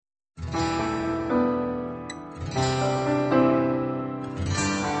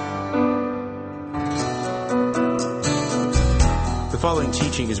following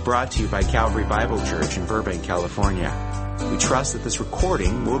teaching is brought to you by Calvary Bible Church in Burbank, California. We trust that this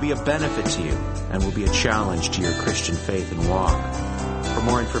recording will be a benefit to you and will be a challenge to your Christian faith and walk. For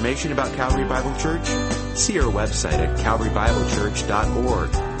more information about Calvary Bible Church, see our website at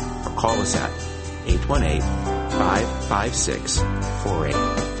calvarybiblechurch.org or call us at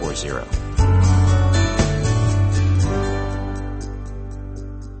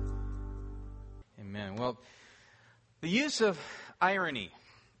 818-556-4840. Amen. Well, the use of irony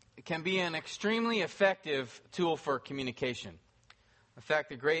can be an extremely effective tool for communication. In fact,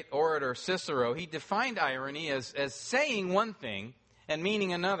 the great orator Cicero, he defined irony as saying one thing and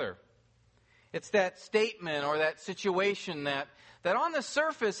meaning another. It's that statement or that situation that on the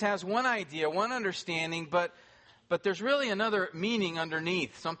surface has one idea, one understanding, but there's really another meaning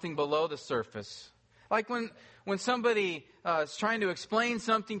underneath, something below the surface. Like when somebody is trying to explain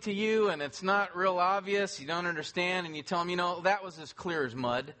something to you and it's not real obvious, you don't understand, and you tell them, that was as clear as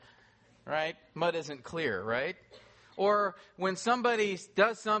mud, right? Mud isn't clear, right? Or when somebody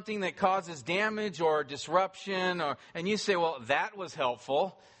does something that causes damage or disruption, and you say, well, that was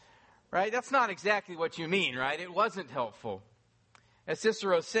helpful, right? That's not exactly what you mean, right? It wasn't helpful. As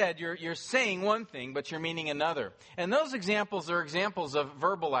Cicero said, you're saying one thing, but you're meaning another. And those examples are examples of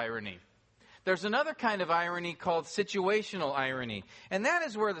verbal irony. There's another kind of irony called situational irony. And that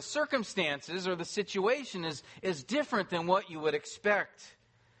is where the circumstances or the situation is different than what you would expect.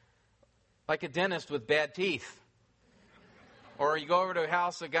 Like a dentist with bad teeth. Or you go over to a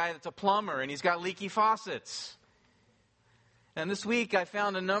house, a guy that's a plumber, and he's got leaky faucets. And this week I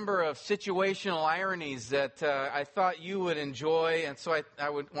found a number of situational ironies that I thought you would enjoy, and so I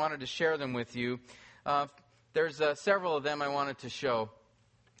wanted to share them with you. There's several of them I wanted to show.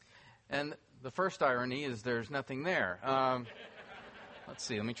 And the first irony is there's nothing there. Let's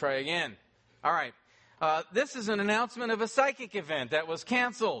see, let me try again. All right. This is an announcement of a psychic event that was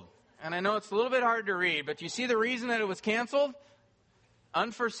canceled. And I know it's a little bit hard to read, but you see the reason that it was canceled?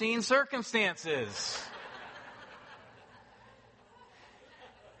 Unforeseen circumstances.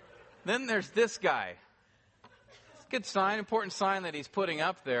 Then there's this guy. It's a good sign, important sign that he's putting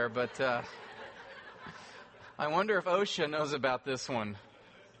up there, but I wonder if OSHA knows about this one.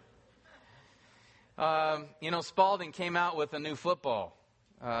 Spalding came out with a new football.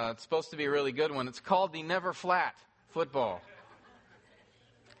 It's supposed to be a really good one. It's called the Never Flat football.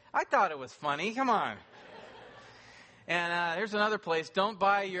 I thought it was funny. Come on. And here's another place. Don't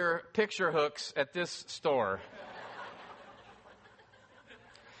buy your picture hooks at this store.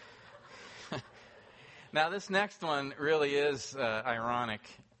 Now, this next one really is ironic.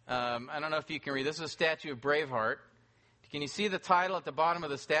 I don't know if you can read. This is a statue of Braveheart. Can you see the title at the bottom of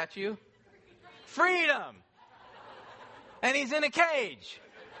the statue? Freedom! And he's in a cage.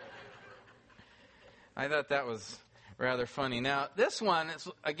 I thought that was rather funny. Now, this one,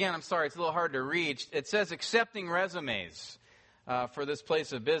 I'm sorry, it's a little hard to read. It says accepting resumes for this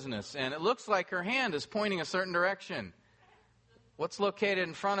place of business. And it looks like her hand is pointing a certain direction. What's located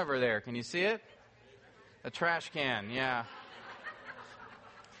in front of her there? Can you see it? A trash can, yeah.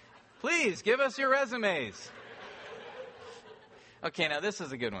 Please, give us your resumes. Okay, now this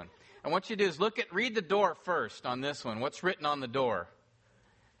is a good one. And what you do is read the door first on this one. What's written on the door?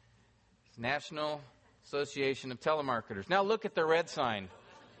 It's National Association of Telemarketers. Now look at the red sign.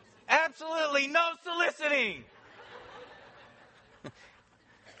 Absolutely no soliciting.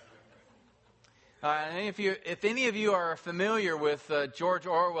 If any of you are familiar with George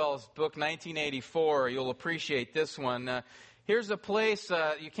Orwell's book 1984, you'll appreciate this one. Here's a place,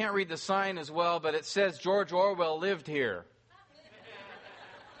 you can't read the sign as well, but it says George Orwell lived here.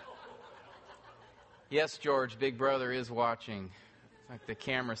 Yes, George, Big Brother is watching. It's like the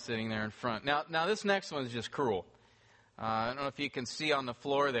camera sitting there in front. Now this next one is just cruel. I don't know if you can see on the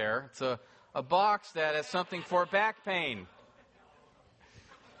floor there. It's a box that has something for back pain.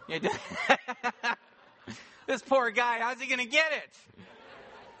 This poor guy, how's he going to get it?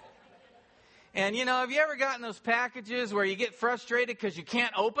 And, have you ever gotten those packages where you get frustrated because you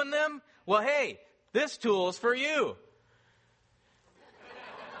can't open them? Well, hey, this tool is for you.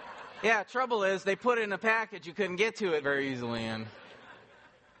 Yeah, trouble is they put it in a package. You couldn't get to it very easily. And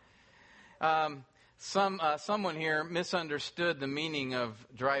someone here misunderstood the meaning of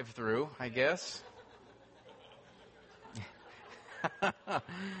drive-through, I guess.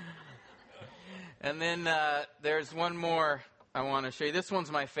 And then there's one more I want to show you. This one's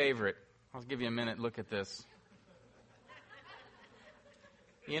my favorite. I'll give you a minute. Look at this.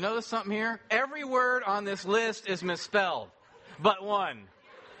 You notice something here? Every word on this list is misspelled, but one.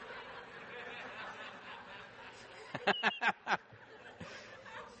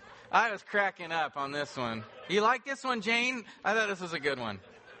 I was cracking up on this one. You like this one, Jane? I thought this was a good one.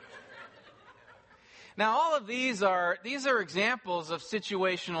 Now, all of these are examples of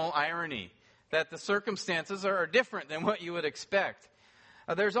situational irony, that the circumstances are different than what you would expect.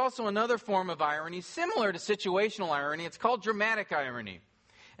 There's also another form of irony similar to situational irony. It's called dramatic irony.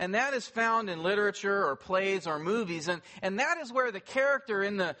 And that is found in literature or plays or movies. And that is where the character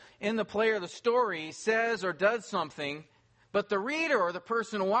in the play or the story says or does something, but the reader or the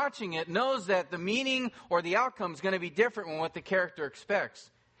person watching it knows that the meaning or the outcome is going to be different than what the character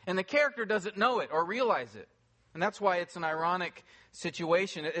expects. And the character doesn't know it or realize it. And that's why it's an ironic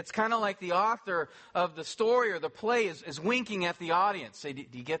situation. It's kind of like the author of the story or the play is winking at the audience. Say, do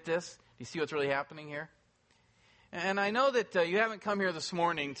you get this? Do you see what's really happening here? And I know that you haven't come here this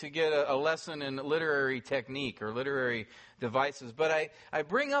morning to get a lesson in literary technique or literary devices. But I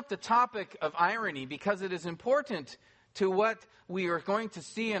bring up the topic of irony because it is important to what we are going to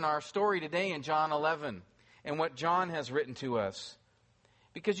see in our story today in John 11 and what John has written to us.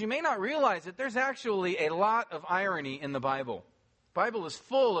 Because you may not realize that there's actually a lot of irony in the Bible. The Bible is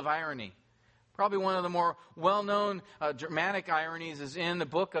full of irony. Probably one of the more well-known dramatic ironies is in the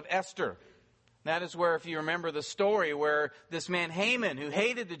book of Esther. That is where, if you remember the story, where this man Haman, who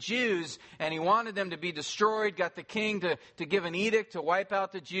hated the Jews and he wanted them to be destroyed, got the king to give an edict to wipe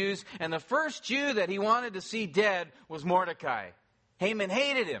out the Jews. And the first Jew that he wanted to see dead was Mordecai. Haman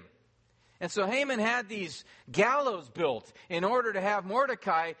hated him. And so Haman had these gallows built in order to have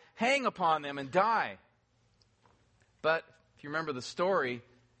Mordecai hang upon them and die. But if you remember the story,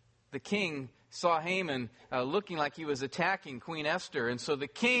 the king saw Haman looking like he was attacking Queen Esther. And so the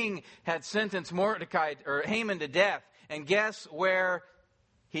king had sentenced Haman to death. And guess where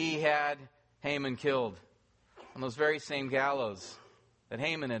he had Haman killed? On those very same gallows that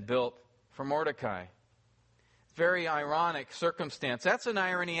Haman had built for Mordecai. Very ironic circumstance. That's an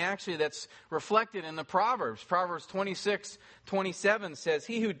irony actually that's reflected in the Proverbs. Proverbs 26:27 says,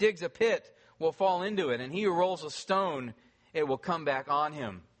 "He who digs a pit will fall into it, and he who rolls a stone, it will come back on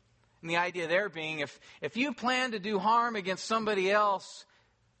him." And the idea there being, if you plan to do harm against somebody else,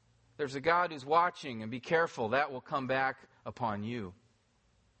 there's a God who's watching, and be careful, that will come back upon you.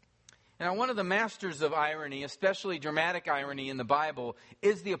 Now, one of the masters of irony, especially dramatic irony in the Bible,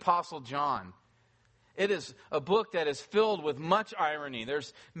 is the Apostle John. It is a book that is filled with much irony.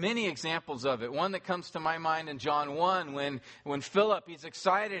 There's many examples of it. One that comes to my mind in John 1, when Philip, he's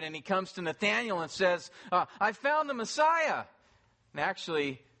excited and he comes to Nathanael and says, I found the Messiah. And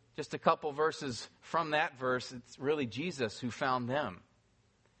actually, just a couple verses from that verse, it's really Jesus who found them.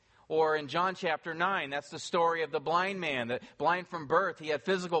 Or in John chapter 9, that's the story of the blind man, that blind from birth. He had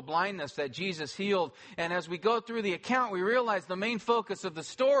physical blindness that Jesus healed. And as we go through the account, we realize the main focus of the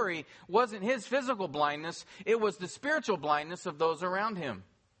story wasn't his physical blindness. It was the spiritual blindness of those around him.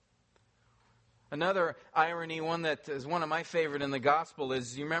 Another irony, one that is one of my favorite in the gospel,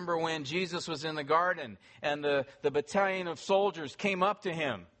 is you remember when Jesus was in the garden and the battalion of soldiers came up to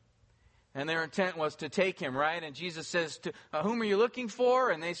him. And their intent was to take him, right? And Jesus says, whom are you looking for?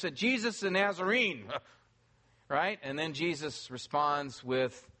 And they said, Jesus the Nazarene, right? And then Jesus responds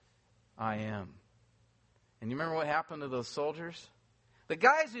with, I am. And you remember what happened to those soldiers? The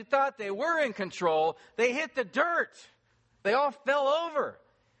guys who thought they were in control, they hit the dirt. They all fell over.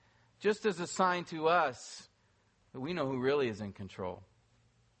 Just as a sign to us that we know who really is in control.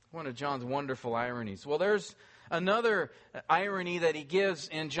 One of John's wonderful ironies. Well, there's another irony that he gives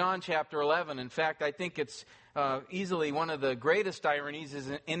in John chapter 11. In fact, I think it's easily one of the greatest ironies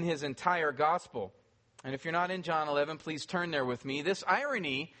in his entire gospel. And if you're not in John 11, please turn there with me. This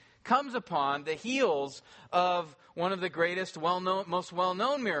irony comes upon the heels of one of the greatest, most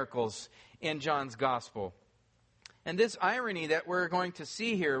well-known miracles in John's gospel. And this irony that we're going to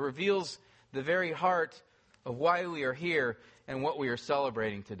see here reveals the very heart of why we are here and what we are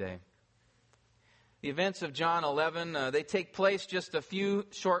celebrating today. The events of John 11, they take place just a few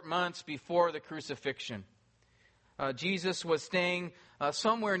short months before the crucifixion. Jesus was staying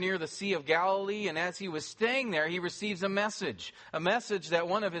somewhere near the Sea of Galilee, and as he was staying there, he receives a message that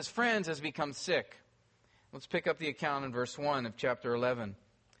one of his friends has become sick. Let's pick up the account in verse 1 of chapter 11.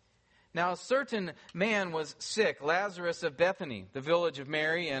 Now a certain man was sick, Lazarus of Bethany, the village of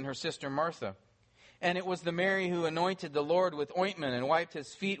Mary and her sister Martha. And it was the Mary who anointed the Lord with ointment and wiped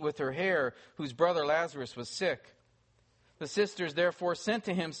his feet with her hair, whose brother Lazarus was sick. The sisters therefore sent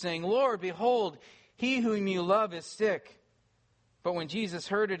to him, saying, Lord, behold, he whom you love is sick. But when Jesus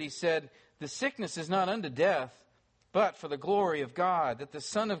heard it, he said, The sickness is not unto death, but for the glory of God, that the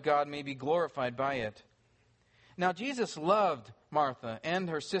Son of God may be glorified by it. Now Jesus loved Martha and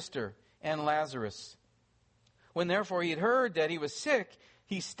her sister and Lazarus. When therefore he had heard that he was sick,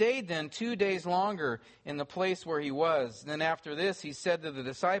 He stayed then 2 days longer in the place where he was. Then after this, he said to the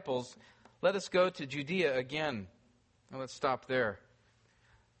disciples, "Let us go to Judea again." Now let's stop there.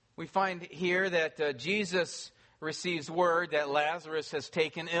 We find here that Jesus receives word that Lazarus has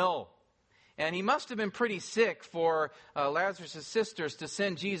taken ill. And he must have been pretty sick for Lazarus' sisters to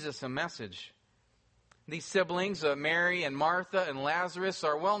send Jesus a message. These siblings, Mary and Martha and Lazarus,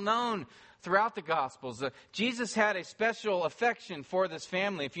 are well known throughout the Gospels. Jesus had a special affection for this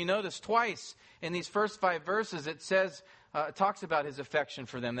family. If you notice twice in these first 5 verses, it talks about his affection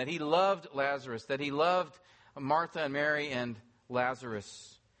for them, that he loved Lazarus, that he loved Martha and Mary and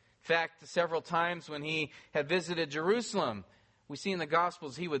Lazarus. In fact, several times when he had visited Jerusalem, we see in the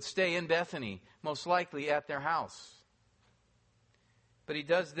Gospels he would stay in Bethany, most likely at their house. But he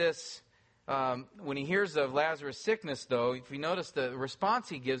does this when he hears of Lazarus' sickness, though. If you notice, the response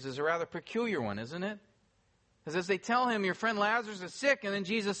he gives is a rather peculiar one, isn't it? Because as they tell him, "Your friend Lazarus is sick," and then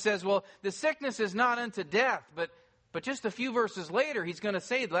Jesus says, "Well, the sickness is not unto death." But just a few verses later, he's going to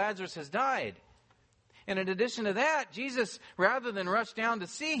say Lazarus has died. And in addition to that, Jesus, rather than rush down to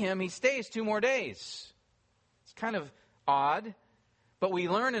see him, he stays 2 more days. It's kind of odd. But we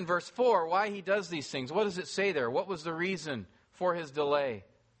learn in verse 4 why he does these things. What does it say there? What was the reason for his delay?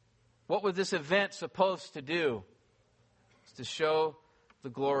 What was this event supposed to do? It's to show the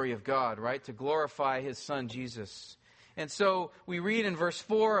glory of God, right? To glorify his Son, Jesus. And so we read in verse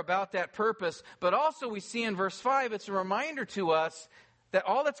 4 about that purpose, but also we see in verse 5, it's a reminder to us that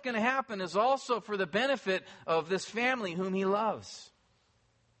all that's going to happen is also for the benefit of this family whom he loves.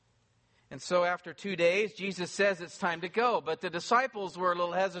 And so after 2 days, Jesus says it's time to go. But the disciples were a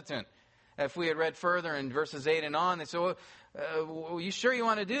little hesitant. If we had read further in verses 8 and on, they said, "Well, are you sure you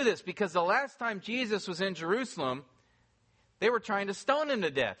want to do this?" Because the last time Jesus was in Jerusalem, they were trying to stone him to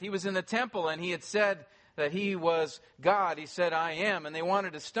death. He was in the temple and he had said that he was God. He said, "I am." And they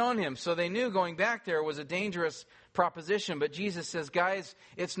wanted to stone him. So they knew going back there was a dangerous proposition. But Jesus says, "Guys,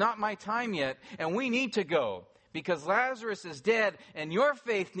 it's not my time yet, and we need to go. Because Lazarus is dead, and your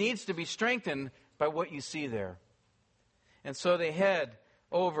faith needs to be strengthened by what you see there." And so they head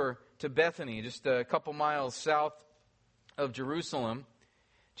over to Bethany, just a couple miles south of Jerusalem.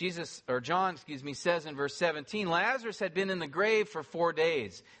 John says in verse 17, Lazarus had been in the grave for 4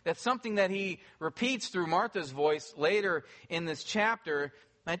 days. That's something that he repeats through Martha's voice later in this chapter.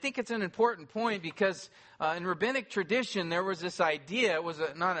 I think it's an important point because in rabbinic tradition there was this idea. It was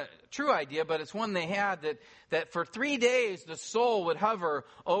not a true idea, but it's one they had, that for 3 days the soul would hover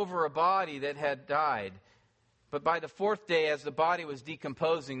over a body that had died. But by the 4th day, as the body was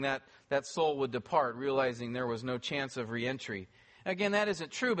decomposing, that soul would depart, realizing there was no chance of reentry. Again, that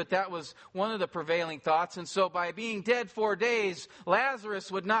isn't true, but that was one of the prevailing thoughts. And so by being dead 4 days, Lazarus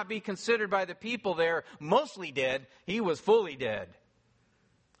would not be considered by the people there mostly dead. He was fully dead.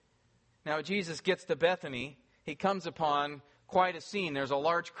 Now, Jesus gets to Bethany. He comes upon quite a scene. There's a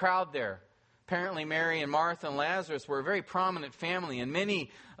large crowd there. Apparently, Mary and Martha and Lazarus were a very prominent family, and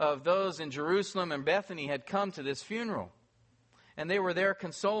many of those in Jerusalem and Bethany had come to this funeral. And they were there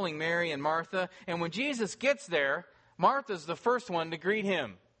consoling Mary and Martha. And when Jesus gets there, Martha's the first one to greet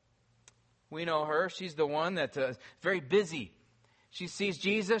him. We know her. She's the one that's very busy. She sees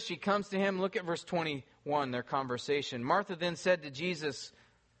Jesus. She comes to him. Look at verse 21, their conversation. Martha then said to Jesus,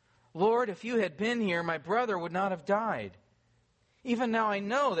 "Lord, if you had been here, my brother would not have died. Even now I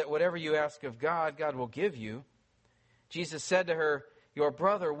know that whatever you ask of God, God will give you." Jesus said to her, "Your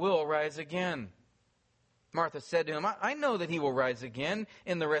brother will rise again." Martha said to him, I know that he will rise again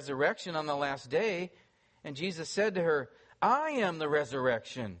in the resurrection on the last day." And Jesus said to her, "I am the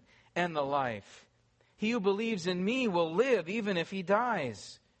resurrection and the life. He who believes in me will live even if he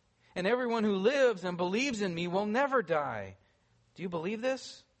dies. And everyone who lives and believes in me will never die. Do you believe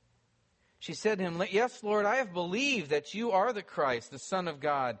this?" She said to him, "Yes, Lord, I have believed that you are the Christ, the Son of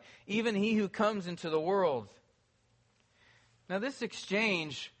God, even he who comes into the world." Now this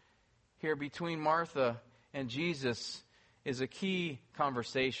exchange here between Martha and Jesus is a key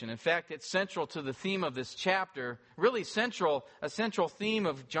conversation. In fact, it's central to the theme of this chapter, really a central theme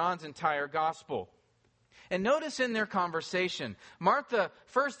of John's entire gospel. And notice in their conversation, Martha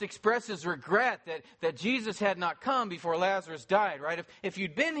first expresses regret that Jesus had not come before Lazarus died, right? If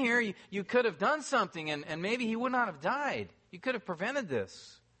you'd been here, you could have done something and maybe he would not have died. You could have prevented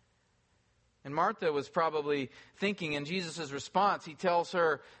this. And Martha was probably thinking in Jesus' response, he tells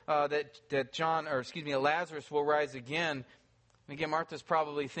her that Lazarus will rise again. And again, Martha's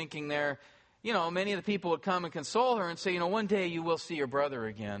probably thinking there, many of the people would come and console her and say, one day you will see your brother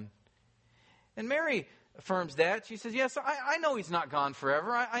again. And Mary affirms that. She says, "Yes, I know he's not gone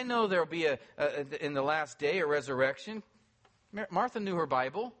forever. I know there'll be in the last day a resurrection." Martha knew her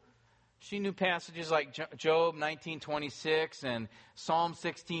Bible. She knew passages like Job 19:26 and Psalm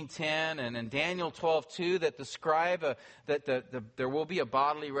 16:10 and Daniel 12:2 that describe that there will be a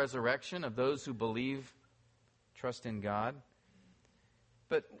bodily resurrection of those who believe, trust in God.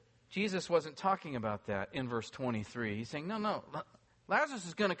 But Jesus wasn't talking about that in verse 23. He's saying, no, Lazarus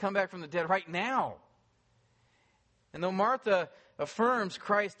is going to come back from the dead right now. And though Martha affirms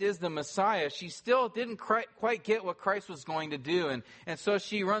Christ is the Messiah, she still didn't quite get what Christ was going to do. And so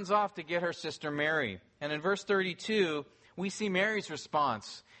she runs off to get her sister Mary. And in verse 32, we see Mary's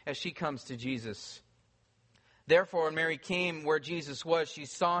response as she comes to Jesus. Therefore, when Mary came where Jesus was, she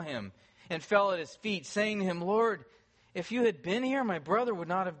saw him and fell at his feet, saying to him, Lord, if you had been here, my brother would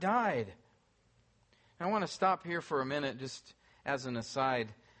not have died. And I want to stop here for a minute just as an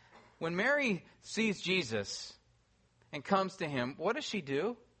aside. When Mary sees Jesus and comes to him, what does she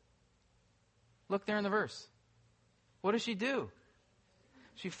do? Look there in the verse. What does she do?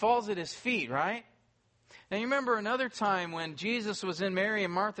 She falls at his feet, right? Now you remember another time when Jesus was in Mary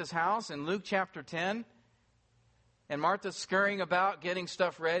and Martha's house in Luke chapter 10? And Martha's scurrying about getting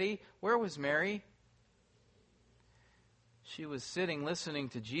stuff ready. Where was Mary? She was sitting listening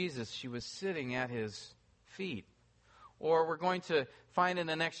to Jesus. She was sitting at his feet. Or we're going to find in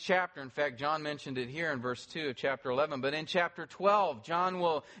the next chapter. In fact, John mentioned it here in verse 2 of chapter 11. But in chapter 12, John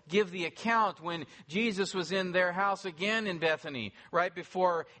will give the account when Jesus was in their house again in Bethany, right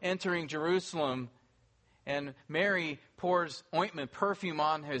before entering Jerusalem. And Mary pours ointment, perfume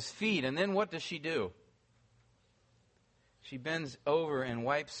on his feet. And then what does she do? She bends over and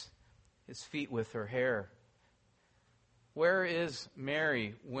wipes his feet with her hair. Where is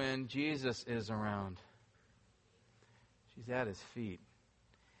Mary when Jesus is around? She's at his feet.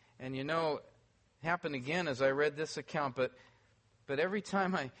 And you know, it happened again as I read this account, but every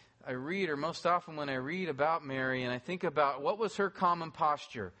time I read, or most often when I read about Mary, and I think about what was her common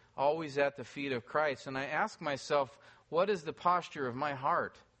posture, always at the feet of Christ, and I ask myself, what is the posture of my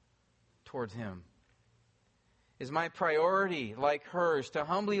heart towards him? Is my priority, like hers, to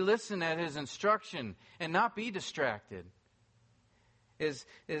humbly listen at his instruction and not be distracted? Is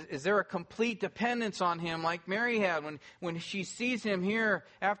there a complete dependence on him like Mary had? When she sees him here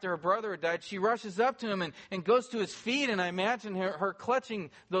after her brother had died, she rushes up to him and goes to his feet. And I imagine her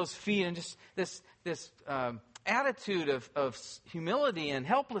clutching those feet and just this attitude of humility and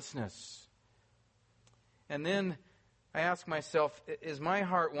helplessness. And then I ask myself, is my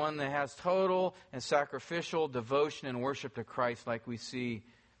heart one that has total and sacrificial devotion and worship to Christ like we see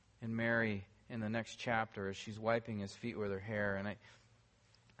in Mary in the next chapter as she's wiping his feet with her hair? And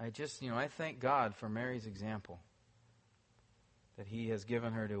I just, I thank God for Mary's example that he has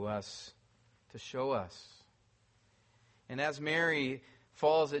given her to us to show us. And as Mary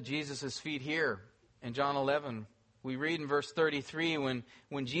falls at Jesus' feet here in John 11, we read in verse 33,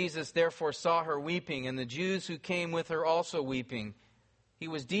 when Jesus therefore saw her weeping, and the Jews who came with her also weeping, he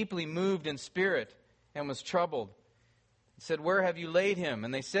was deeply moved in spirit and was troubled. He said, "Where have you laid him?"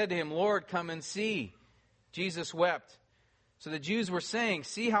 And they said to him, "Lord, come and see." Jesus wept. So the Jews were saying,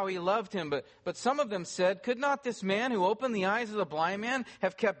 "See how he loved him." But some of them said, "Could not this man who opened the eyes of the blind man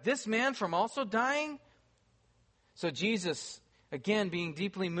have kept this man from also dying?" So Jesus, again being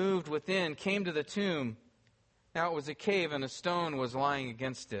deeply moved within, came to the tomb. Now it was a cave and a stone was lying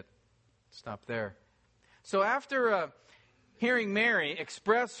against it. Stop there. So after hearing Mary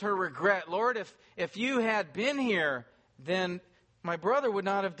express her regret, "Lord, if you had been here, then my brother would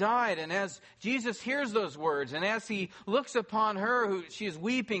not have died." And as Jesus hears those words, and as he looks upon her, she is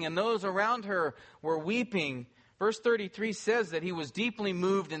weeping, and those around her were weeping, verse 33 says that he was deeply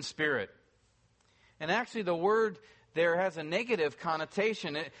moved in spirit. And actually the word there has a negative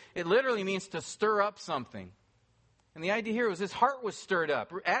connotation. It literally means to stir up something. And the idea here was his heart was stirred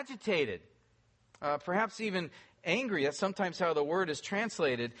up, agitated, perhaps even angry. That's sometimes how the word is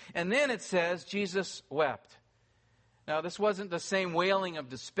translated. And then it says Jesus wept. Now, this wasn't the same wailing of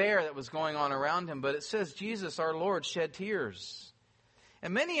despair that was going on around him, but it says Jesus, our Lord, shed tears.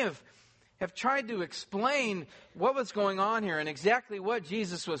 And many have tried to explain what was going on here and exactly what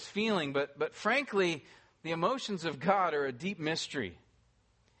Jesus was feeling, but frankly, the emotions of God are a deep mystery.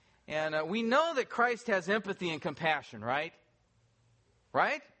 And we know that Christ has empathy and compassion, right?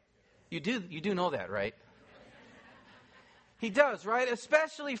 Right? You do know that, right? He does, right?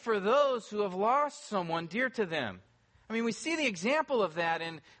 Especially for those who have lost someone dear to them. I mean, we see the example of that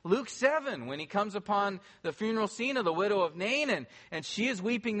in Luke 7 when he comes upon the funeral scene of the widow of Nain, and she is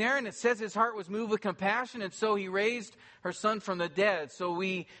weeping there, and it says his heart was moved with compassion, and so he raised her son from the dead. So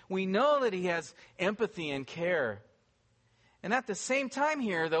we know that he has empathy and care. And at the same time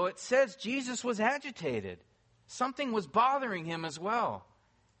here, though, it says Jesus was agitated. Something was bothering him as well.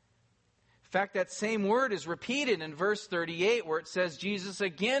 In fact, that same word is repeated in verse 38 where it says Jesus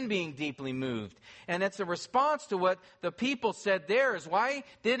again being deeply moved. And it's a response to what the people said there is, why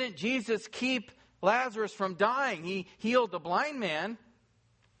didn't Jesus keep Lazarus from dying? He healed the blind man.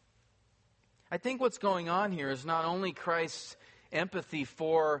 I think what's going on here is not only Christ's empathy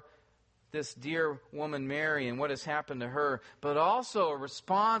for this dear woman Mary and what has happened to her, but also a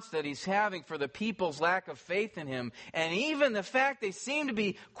response that he's having for the people's lack of faith in him, and even the fact they seem to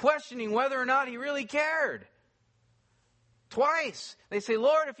be questioning whether or not he really cared. Twice they say,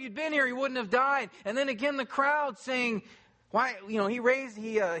 Lord, if you'd been here, he wouldn't have died. And then again the crowd saying, why,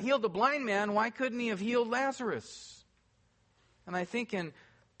 he healed the blind man, why couldn't he have healed Lazarus? And I think in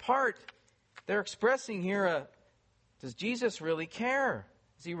part they're expressing here, does Jesus really care?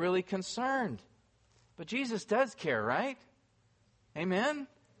 Is he really concerned? But Jesus does care, right? Amen?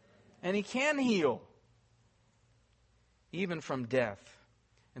 And he can heal, even from death.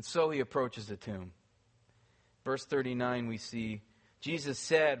 And so he approaches the tomb. Verse 39 we see, Jesus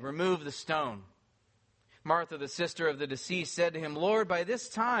said, remove the stone. Martha, the sister of the deceased, said to him, Lord, by this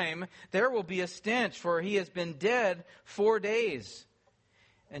time there will be a stench, for he has been dead 4 days.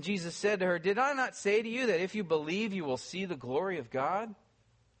 And Jesus said to her, did I not say to you that if you believe you will see the glory of God?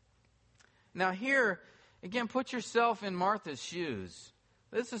 Now here, again, put yourself in Martha's shoes.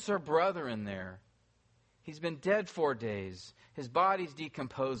 This is her brother in there. He's been dead 4 days. His body's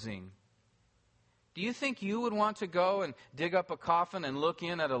decomposing. Do you think you would want to go and dig up a coffin and look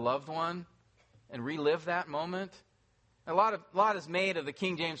in at a loved one and relive that moment? A lot is made of the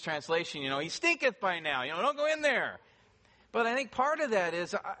King James translation, he stinketh by now, don't go in there. But I think part of that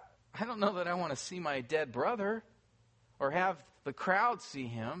is, I don't know that I want to see my dead brother or have the crowd see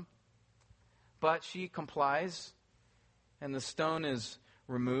him. But she complies, and the stone is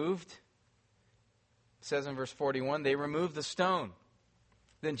removed. It says in verse 41, they removed the stone.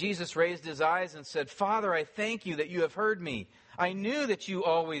 Then Jesus raised his eyes and said, Father, I thank you that you have heard me. I knew that you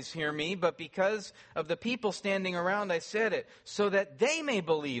always hear me, but because of the people standing around, I said it, so that they may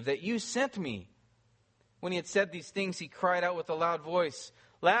believe that you sent me. When he had said these things, he cried out with a loud voice,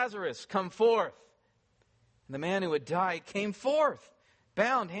 Lazarus, come forth. And the man who had died came forth,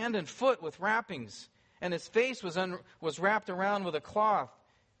 bound hand and foot with wrappings, and his face was wrapped around with a cloth.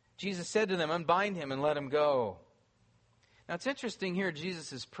 Jesus said to them, unbind him and let him go. Now it's interesting here,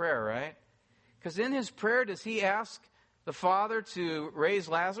 Jesus' prayer, right? Because in his prayer, does he ask the Father to raise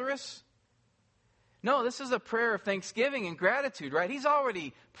Lazarus? No, this is a prayer of thanksgiving and gratitude, right? He's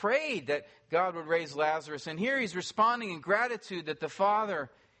already prayed that God would raise Lazarus, and here he's responding in gratitude that the Father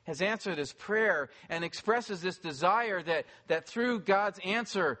has answered his prayer and expresses this desire that through God's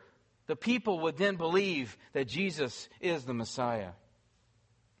answer, the people would then believe that Jesus is the Messiah.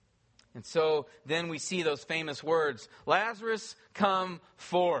 And so then we see those famous words, Lazarus, come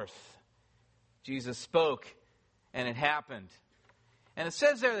forth. Jesus spoke, and it happened. And it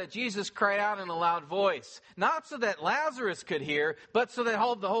says there that Jesus cried out in a loud voice, not so that Lazarus could hear, but so that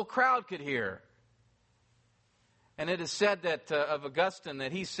the whole crowd could hear. And it is said that of Augustine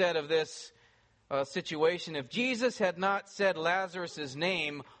that he said of this situation, if Jesus had not said Lazarus'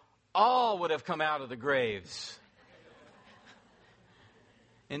 name, all would have come out of the graves.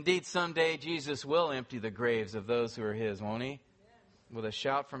 Indeed, someday Jesus will empty the graves of those who are his, won't he? With a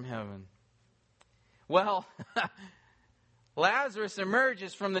shout from heaven. Well, Lazarus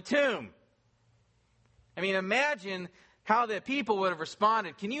emerges from the tomb. I mean, imagine how the people would have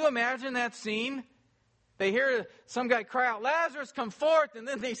responded. Can you imagine that scene? They hear some guy cry out, Lazarus, come forth, and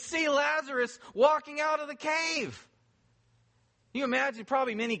then they see Lazarus walking out of the cave. You imagine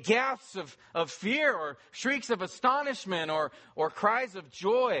probably many gasps of fear or shrieks of astonishment or cries of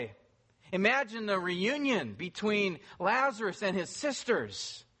joy. Imagine the reunion between Lazarus and his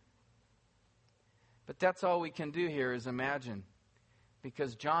sisters. But that's all we can do here is imagine,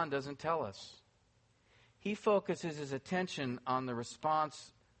 because John doesn't tell us. He focuses his attention on the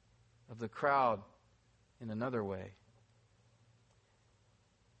response of the crowd in another way.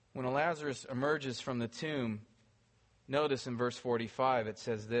 When Lazarus emerges from the tomb, notice in verse 45 it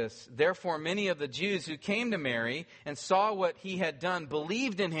says this, therefore many of the Jews who came to Mary and saw what he had done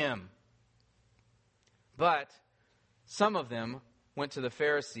believed in him. But some of them went to the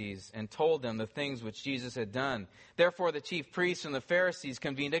Pharisees and told them the things which Jesus had done. Therefore the chief priests and the Pharisees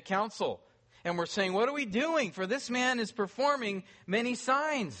convened a council and were saying, what are we doing? For this man is performing many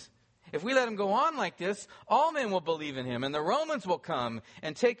signs. If we let him go on like this, all men will believe in him, and the Romans will come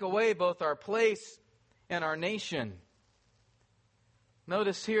and take away both our place and our nation.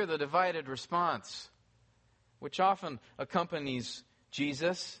 Notice here the divided response, which often accompanies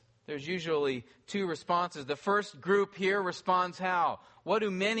Jesus. there's usually two responses. The first group here responds how? What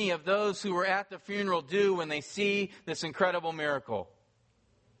do many of those who were at the funeral do when they see this incredible miracle?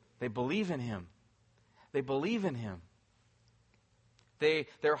 They believe in him. They believe in him.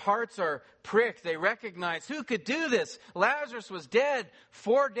 Their hearts are pricked. They recognize, who could do this? Lazarus was dead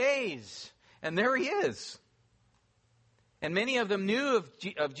 4 days, and there he is. And many of them knew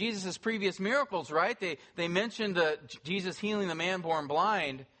of Jesus' previous miracles, right? They mentioned Jesus healing the man born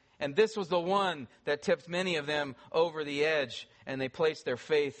blind, and this was the one that tipped many of them over the edge, and they placed their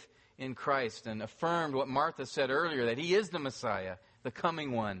faith in Christ and affirmed what Martha said earlier, that he is the Messiah, the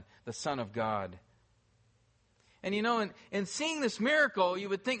coming one, the Son of God. And you know, in seeing this miracle, you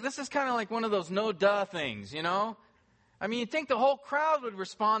would think this is kind of like one of those no-duh things, you know? I mean, you'd think the whole crowd would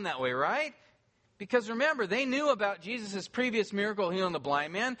respond that way, right? Because remember, they knew about Jesus' previous miracle healing the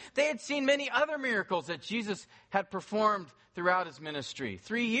blind man. They had seen many other miracles that Jesus had performed throughout his ministry.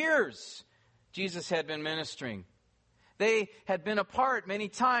 3 years Jesus had been ministering. They had been a part many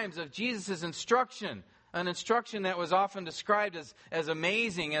times of Jesus' instruction, an instruction that was often described as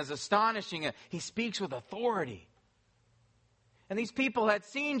amazing, as astonishing. He speaks with authority. And these people had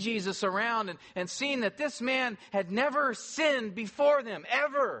seen Jesus around and seen that this man had never sinned before them,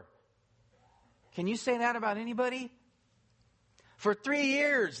 ever. Can you say that about anybody? For 3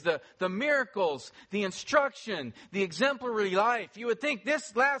 years, the miracles, the instruction, the exemplary life. You would think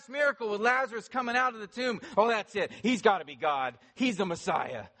this last miracle with Lazarus coming out of the tomb, oh, that's it. He's got to be God. He's the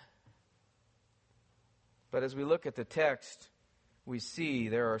Messiah. But as we look at the text, we see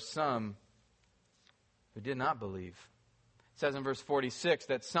there are some who did not believe. It says in verse 46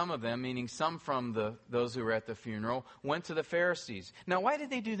 that some of them, meaning some from those who were at the funeral, went to the Pharisees. Now, why did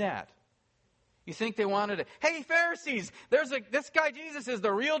they do that? You think they wanted to, hey, Pharisees, this guy Jesus is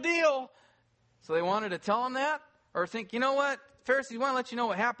the real deal. So they wanted to tell them that? Or think, you know what, Pharisees, we want to let you know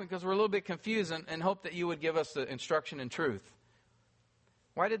what happened because we're a little bit confused and hope that you would give us the instruction and truth.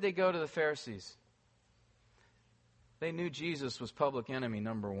 Why did they go to the Pharisees? They knew Jesus was public enemy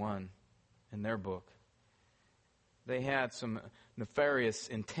number one in their book. They had some nefarious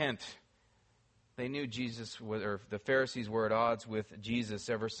intent. They knew the Pharisees were at odds with Jesus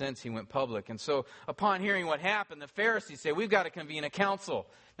ever since he went public. And so upon hearing what happened, the Pharisees say, we've got to convene a council.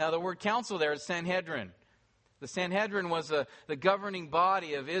 Now the word council there is Sanhedrin. The Sanhedrin was the governing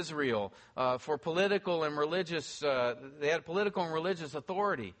body of Israel for political and religious, they had political and religious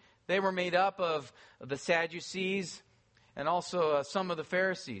authority. They were made up of the Sadducees and also some of the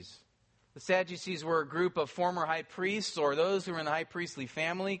Pharisees. The Sadducees were a group of former high priests or those who were in the high priestly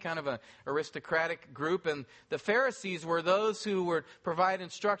family, kind of an aristocratic group. And the Pharisees were those who would provide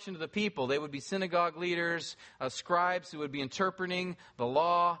instruction to the people. They would be synagogue leaders, scribes who would be interpreting the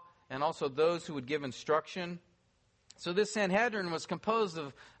law, and also those who would give instruction. So this Sanhedrin was composed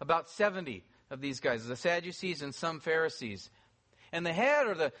of about 70 of these guys, the Sadducees and some Pharisees. And the head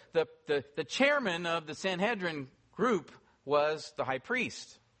or the chairman of the Sanhedrin group was the high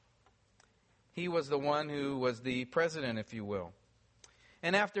priest. He was the one who was the president, if you will.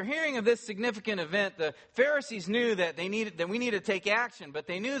 And after hearing of this significant event, the Pharisees knew that we needed to take action, but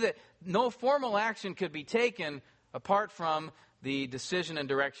they knew that no formal action could be taken apart from the decision and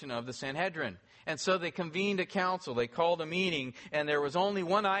direction of the Sanhedrin. And so they convened a council. They called a meeting, and there was only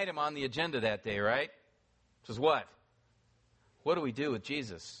one item on the agenda that day, right? Which was what? What do we do with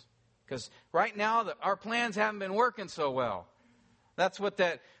Jesus? Because right now, our plans haven't been working so well. That's what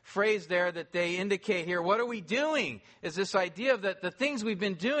that phrase there that they indicate here. What are we doing? Is this idea of that the things we've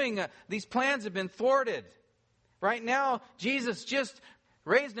been doing, these plans have been thwarted. Right now, Jesus just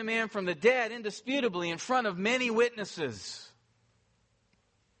raised a man from the dead indisputably in front of many witnesses.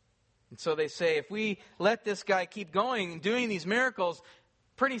 And so they say, if we let this guy keep going and doing these miracles,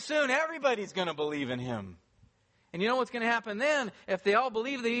 pretty soon everybody's going to believe in him. And you know what's going to happen then? If they all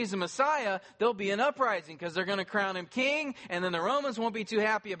believe that he's the Messiah, there'll be an uprising because they're going to crown him king, and then the Romans won't be too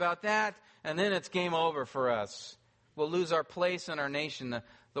happy about that, and then it's game over for us. We'll lose our place in our nation.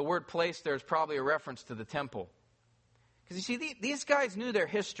 The word place there is probably a reference to the temple. Because you see, these guys knew their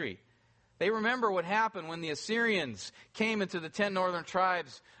history. They remember what happened when the Assyrians came into the 10 northern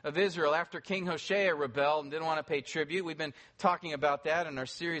tribes of Israel after King Hoshea rebelled and didn't want to pay tribute. We've been talking about that in our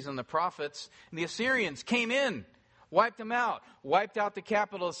series on the prophets. And the Assyrians came in. Wiped them out. Wiped out the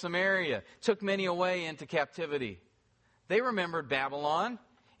capital of Samaria. Took many away into captivity. They remembered Babylon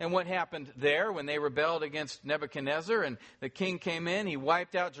and what happened there when they rebelled against Nebuchadnezzar. And the king came in. He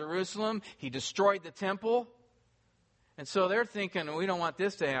wiped out Jerusalem. He destroyed the temple. And so they're thinking, we don't want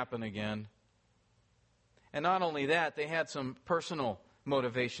this to happen again. And not only that, they had some personal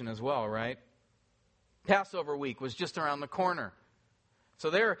motivation as well, right? Passover week was just around the corner. So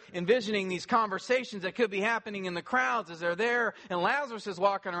they're envisioning these conversations that could be happening in the crowds as they're there, and Lazarus is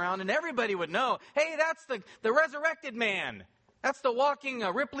walking around, and everybody would know, hey, that's the resurrected man. That's the walking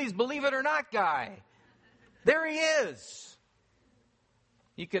Ripley's Believe It or Not guy. There he is.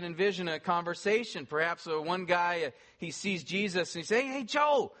 You can envision a conversation. Perhaps one guy, he sees Jesus, and he says, hey,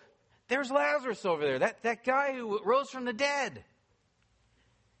 Joe, there's Lazarus over there, that guy who rose from the dead.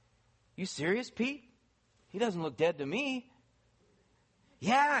 You serious, Pete? He doesn't look dead to me.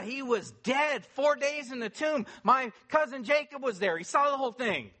 Yeah, he was dead 4 days in the tomb. My cousin Jacob was there. He saw the whole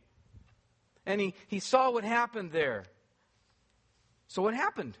thing. And he saw what happened there. So what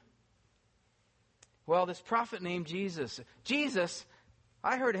happened? Well, this prophet named Jesus. Jesus,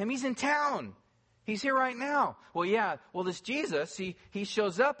 I heard him. He's in town. He's here right now. Well, yeah. Well, this Jesus, he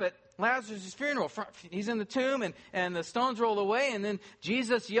shows up at Lazarus' funeral. He's in the tomb, and the stones roll away. And then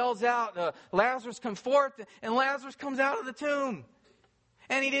Jesus yells out, Lazarus, come forth. And Lazarus comes out of the tomb.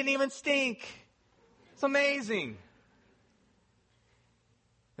 And he didn't even stink. It's amazing.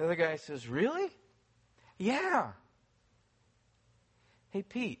 The other guy says, really? Yeah. Hey,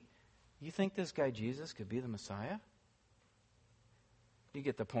 Pete, you think this guy Jesus could be the Messiah? You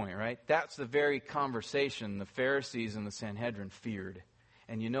get the point, right? That's the very conversation the Pharisees and the Sanhedrin feared.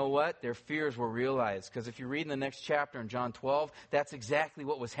 And you know what? Their fears were realized. Because if you read in the next chapter in John 12, that's exactly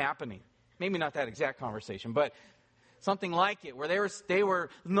what was happening. Maybe not that exact conversation, but something like it, where they were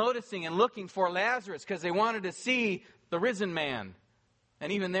noticing and looking for Lazarus because they wanted to see the risen man.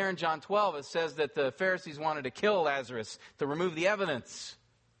 And even there in John 12, it says that the Pharisees wanted to kill Lazarus to remove the evidence.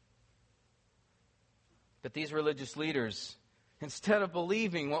 But these religious leaders, instead of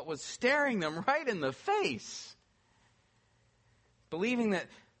believing what was staring them right in the face, believing that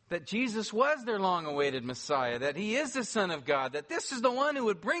Jesus was their long-awaited Messiah, that he is the Son of God, that this is the one who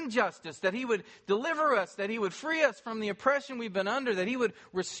would bring justice, that he would deliver us, that he would free us from the oppression we've been under, that he would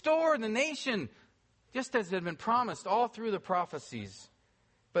restore the nation, just as had been promised all through the prophecies.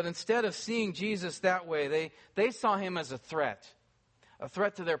 But instead of seeing Jesus that way, they saw him as a threat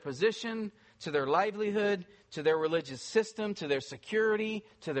to their position, to their livelihood, to their religious system, to their security,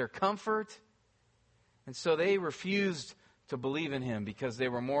 to their comfort. And so they refused to believe in him because they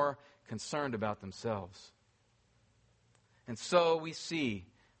were more concerned about themselves. And so we see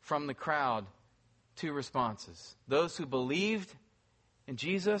from the crowd two responses. Those who believed in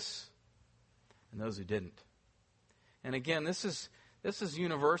Jesus and those who didn't. And again, this is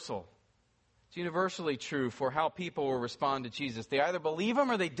universal. It's universally true for how people will respond to Jesus. They either believe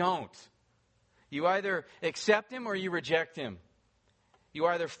him or they don't. You either accept him or you reject him. You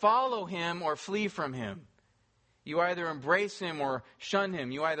either follow him or flee from him. You either embrace him or shun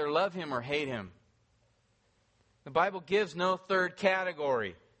him. You either love him or hate him. The Bible gives no third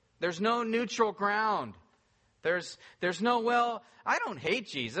category. There's no neutral ground. There's no, well, I don't hate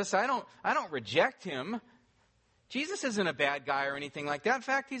Jesus. I don't reject him. Jesus isn't a bad guy or anything like that. In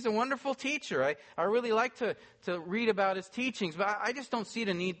fact, he's a wonderful teacher. I really like to read about his teachings, but I just don't see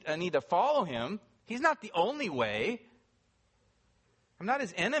a need to follow him. He's not the only way. I'm not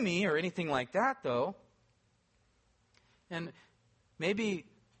his enemy or anything like that, though. And maybe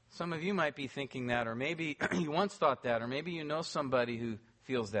some of you might be thinking that, or maybe you once thought that, or maybe you know somebody who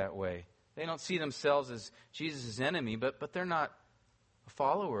feels that way. They don't see themselves as Jesus' enemy, but they're not a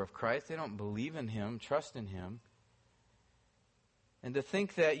follower of Christ. They don't believe in him, trust in him. And to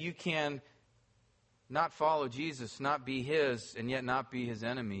think that you can not follow Jesus, not be his, and yet not be his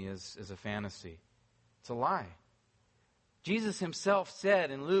enemy is a fantasy. It's a lie. Jesus himself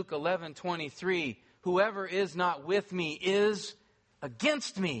said in Luke 11:23, whoever is not with me is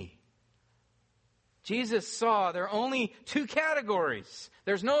against me. Jesus saw there are only two categories.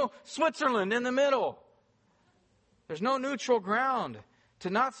 There's no Switzerland in the middle. There's no neutral ground.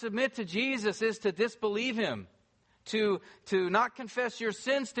 To not submit to Jesus is to disbelieve him. To not confess your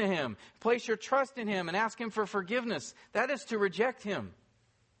sins to him, place your trust in him and ask him for forgiveness. That is to reject him.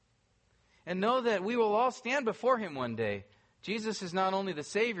 And know that we will all stand before him one day. Jesus is not only the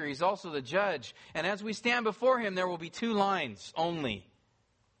Savior, he's also the judge. And as we stand before him, there will be two lines only.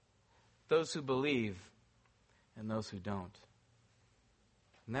 Those who believe and those who don't.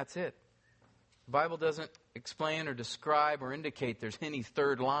 And that's it. The Bible doesn't explain or describe or indicate there's any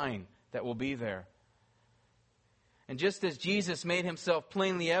third line that will be there. And just as Jesus made himself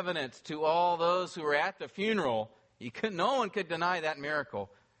plainly evident to all those who were at the funeral, no one could deny that miracle.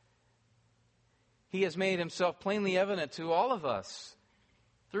 He has made himself plainly evident to all of us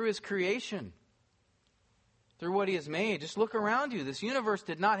through his creation, through what he has made. Just look around you. This universe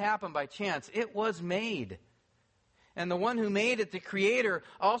did not happen by chance. It was made. And the one who made it, the Creator,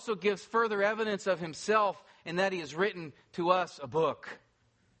 also gives further evidence of himself in that he has written to us a book.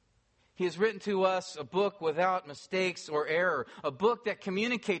 He has written to us a book without mistakes or error, a book that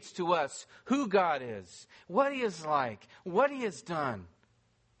communicates to us who God is, what He is like, what He has done.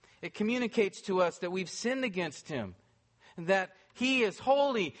 It communicates to us that we've sinned against Him, and that He is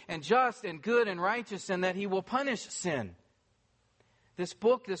holy and just and good and righteous, and that He will punish sin. This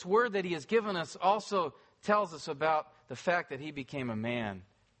book, this word that He has given us, also tells us about the fact that He became a man.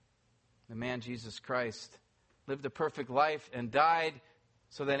 The man Jesus Christ lived a perfect life and died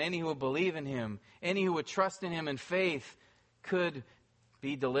so that any who would believe in Him, any who would trust in Him in faith, could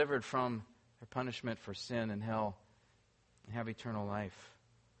be delivered from their punishment for sin and hell and have eternal life.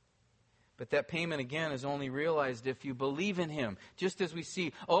 But that payment, again, is only realized if you believe in Him. Just as we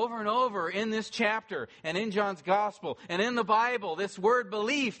see over and over in this chapter and in John's Gospel and in the Bible, this word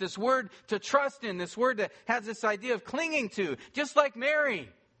belief, this word to trust in, this word that has this idea of clinging to, just like Mary,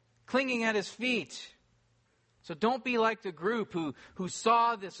 clinging at His feet. So don't be like the group who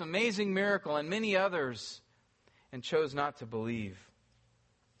saw this amazing miracle and many others and chose not to believe.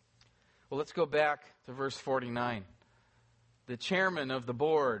 Well, let's go back to verse 49. The chairman of the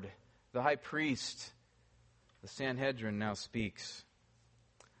board, the high priest, the Sanhedrin now speaks.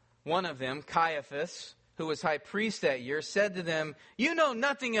 One of them, Caiaphas, who was high priest that year, said to them, "You know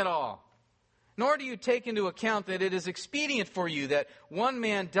nothing at all, nor do you take into account that it is expedient for you that one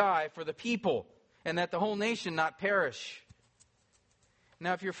man die for the people, and that the whole nation not perish."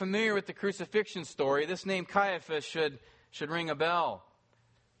 Now, if you're familiar with the crucifixion story, this name Caiaphas should ring a bell.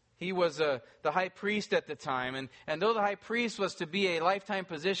 He was the high priest at the time, and though the high priest was to be a lifetime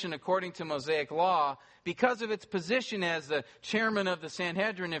position according to Mosaic law, because of its position as the chairman of the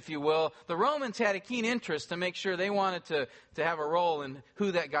Sanhedrin, if you will, the Romans had a keen interest to make sure they wanted to have a role in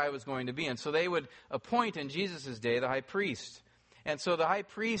who that guy was going to be. And so they would appoint in Jesus' day the high priest. And so the high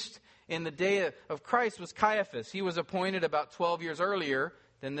priest in the day of Christ was Caiaphas. He was appointed about 12 years earlier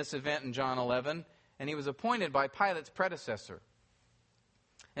than this event in John 11, and he was appointed by Pilate's predecessor.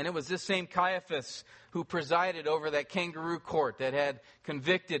 And it was this same Caiaphas who presided over that kangaroo court that had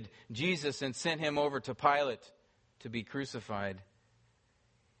convicted Jesus and sent Him over to Pilate to be crucified.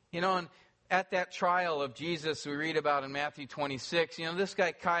 You know, and at that trial of Jesus we read about in Matthew 26, this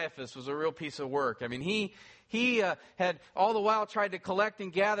guy Caiaphas was a real piece of work. I mean, he had all the while tried to collect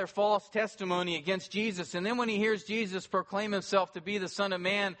and gather false testimony against Jesus. And then when he hears Jesus proclaim Himself to be the Son of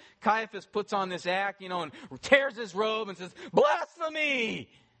Man, Caiaphas puts on this act, and tears his robe and says, "Blasphemy!"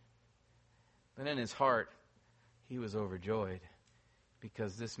 But in his heart, he was overjoyed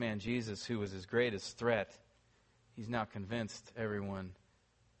because this man Jesus, who was his greatest threat, he's now convinced everyone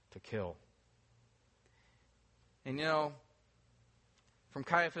to kill. And from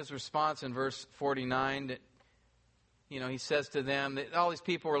Caiaphas' response in verse 49, he says to them that all these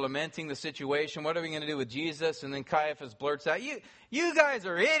people were lamenting the situation. What are we going to do with Jesus? And then Caiaphas blurts out, you guys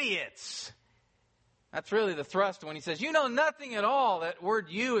are idiots. That's really the thrust when he says, "You know nothing at all." That word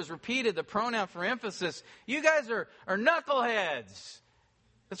 "you" is repeated, the pronoun for emphasis. You guys are knuckleheads.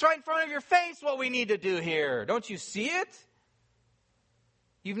 It's right in front of your face what we need to do here. Don't you see it?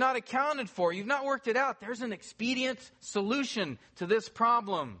 You've not accounted for it. You've not worked it out. There's an expedient solution to this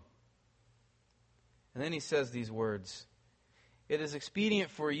problem. And then he says these words, "It is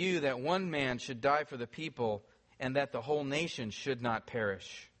expedient for you that one man should die for the people, and that the whole nation should not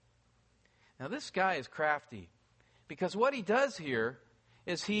perish." Now this guy is crafty, because what he does here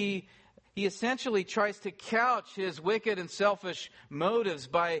is he essentially tries to couch his wicked and selfish motives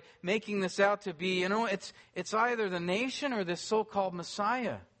by making this out to be, it's either the nation or this so-called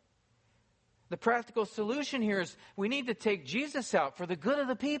Messiah. The practical solution here is we need to take Jesus out for the good of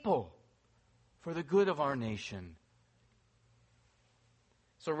the people, for the good of our nation.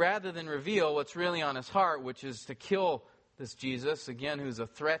 So rather than reveal what's really on his heart, which is to kill this Jesus, again, who's a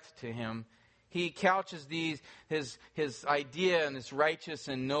threat to him, he couches his idea and this righteous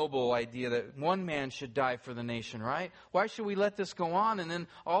and noble idea that one man should die for the nation, right? Why should we let this go on and then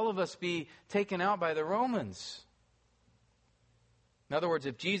all of us be taken out by the Romans? In other words,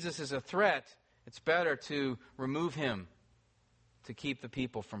 if Jesus is a threat, it's better to remove Him to keep the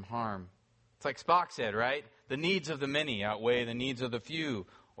people from harm. It's like Spock said, right? The needs of the many outweigh the needs of the few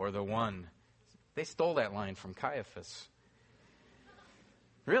or the one. They stole that line from Caiaphas.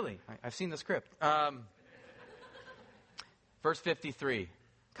 Really? I've seen the script. Verse 53,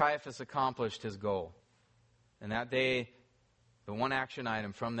 Caiaphas accomplished his goal. And that day, the one action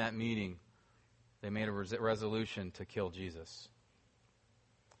item from that meeting, they made a resolution to kill Jesus.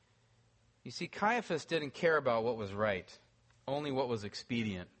 You see, Caiaphas didn't care about what was right, only what was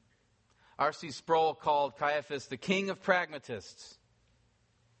expedient. R.C. Sproul called Caiaphas the king of pragmatists.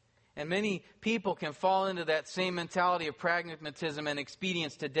 And many people can fall into that same mentality of pragmatism and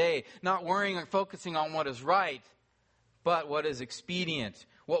expedience today, not worrying or focusing on what is right, but what is expedient,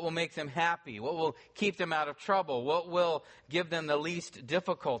 what will make them happy, what will keep them out of trouble, what will give them the least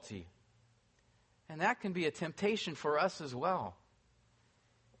difficulty. And that can be a temptation for us as well.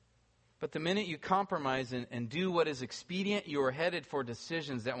 But the minute you compromise and do what is expedient, you are headed for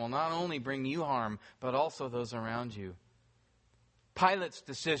decisions that will not only bring you harm, but also those around you. Pilate's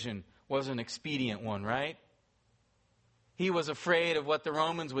decision was an expedient one, right? He was afraid of what the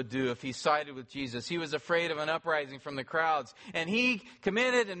Romans would do if he sided with Jesus. He was afraid of an uprising from the crowds. And he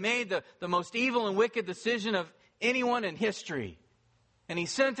committed and made the most evil and wicked decision of anyone in history. And he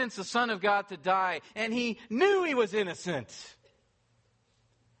sentenced the Son of God to die. And he knew he was innocent.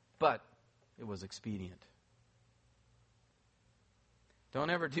 But it was expedient. Don't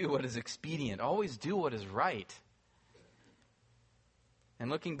ever do what is expedient. Always do what is right. And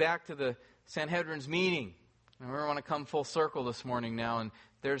looking back to the Sanhedrin's meeting, and we want to come full circle this morning now, and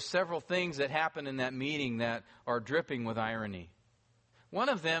there's several things that happen in that meeting that are dripping with irony. One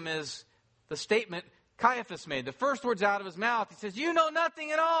of them is the statement Caiaphas made. The first words out of his mouth, he says, "You know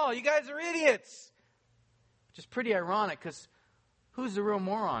nothing at all. You guys are idiots." Which is pretty ironic, because who's the real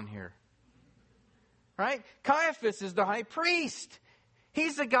moron here? Right? Caiaphas is the high priest.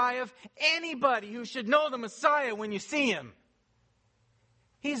 He's the guy of anybody who should know the Messiah when you see him.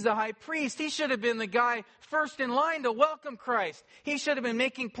 He's the high priest. He should have been the guy first in line to welcome Christ. He should have been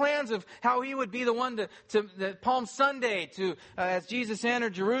making plans of how he would be the one to Palm Sunday, as Jesus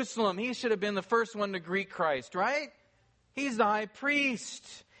entered Jerusalem. He should have been the first one to greet Christ, right? He's the high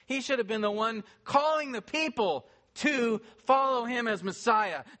priest. He should have been the one calling the people to follow him as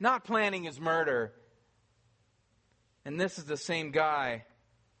Messiah, not planning his murder. And this is the same guy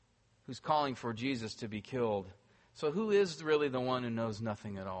who's calling for Jesus to be killed. So who is really the one who knows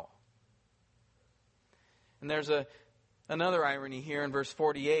nothing at all? And there's another irony here in verse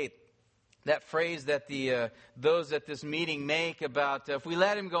 48. That phrase that those at this meeting make about if we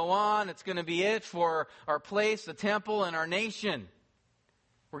let him go on, it's going to be it for our place, the temple, and our nation.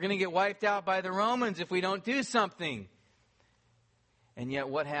 We're going to get wiped out by the Romans if we don't do something. And yet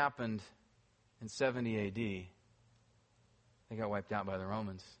what happened in 70 A.D.? They got wiped out by the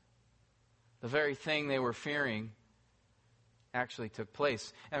Romans. The very thing they were fearing actually took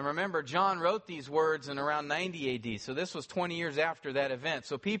place. And remember, John wrote these words in around 90 A.D., so this was 20 years after that event.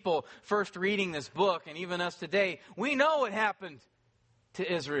 So people first reading this book, and even us today, we know what happened to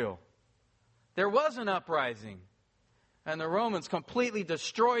Israel. There was an uprising, and the Romans completely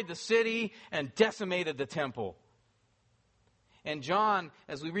destroyed the city and decimated the temple. And John,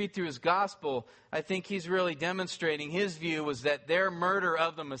 as we read through his gospel, I think he's really demonstrating his view was that their murder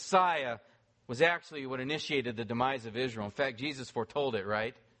of the Messiah was actually what initiated the demise of Israel. In fact, Jesus foretold it,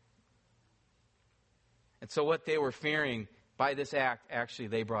 right? And so what they were fearing by this act, actually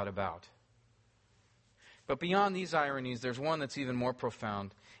they brought about. But beyond these ironies, there's one that's even more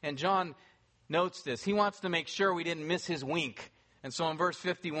profound. And John notes this. He wants to make sure we didn't miss his wink. And so in verse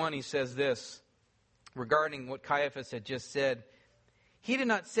 51, he says this regarding what Caiaphas had just said. He did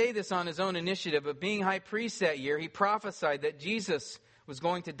not say this on his own initiative, but being high priest that year, he prophesied that Jesus was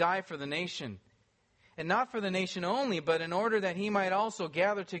going to die for the nation. And not for the nation only, but in order that he might also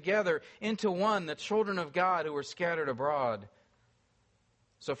gather together into one the children of God who were scattered abroad.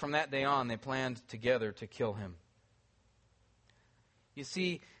 So from that day on, they planned together to kill him. You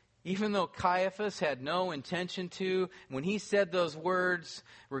see, even though Caiaphas had no intention to, when he said those words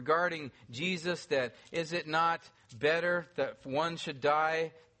regarding Jesus, that is it not better that one should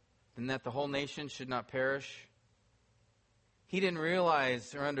die than that the whole nation should not perish? He didn't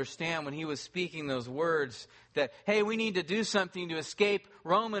realize or understand when he was speaking those words that, hey, we need to do something to escape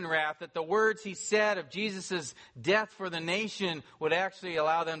Roman wrath, that the words he said of Jesus' death for the nation would actually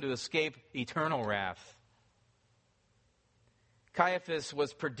allow them to escape eternal wrath. Caiaphas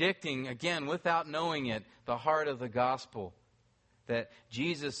was predicting, again, without knowing it, the heart of the gospel, that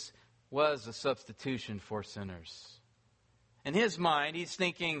Jesus was a substitution for sinners. In his mind, he's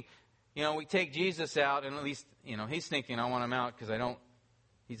thinking, we take Jesus out, and at least, he's thinking, I want him out because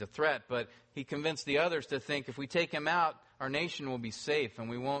he's a threat. But he convinced the others to think, if we take him out, our nation will be safe and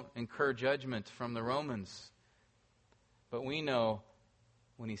we won't incur judgment from the Romans. But we know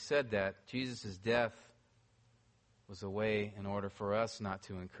when he said that, Jesus' death was a way in order for us not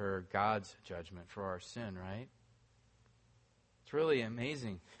to incur God's judgment for our sin, right? It's really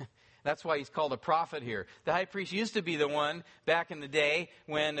amazing. That's why he's called a prophet here. The high priest used to be the one back in the day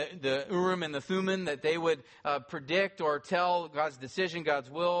when the Urim and the Thummim, that they would predict or tell God's decision, God's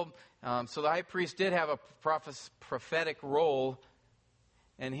will. So the high priest did have a prophetic role.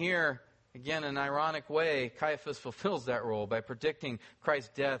 And here, again, in an ironic way, Caiaphas fulfills that role by predicting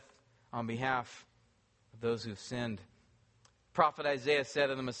Christ's death on behalf of those who've sinned. Prophet Isaiah said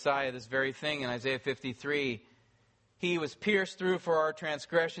of the Messiah this very thing in Isaiah 53. He was pierced through for our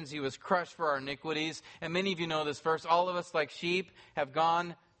transgressions. He was crushed for our iniquities. And many of you know this verse. All of us, like sheep, have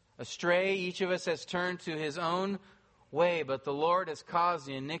gone astray. Each of us has turned to his own way. But the Lord has caused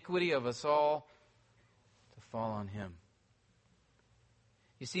the iniquity of us all to fall on him.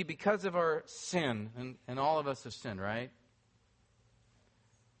 You see, because of our sin, and all of us have sinned, right?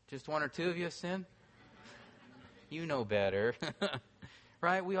 Just one or two of you have sinned? You know better.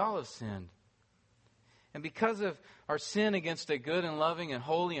 Right? We all have sinned. And because of our sin against a good and loving and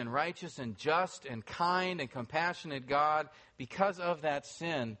holy and righteous and just and kind and compassionate God, because of that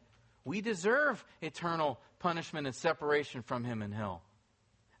sin, we deserve eternal punishment and separation from him in hell.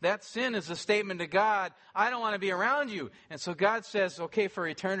 That sin is a statement to God, I don't want to be around you. And so God says, okay, for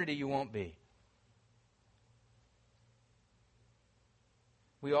eternity you won't be.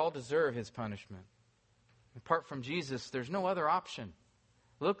 We all deserve his punishment. Apart from Jesus, there's no other option.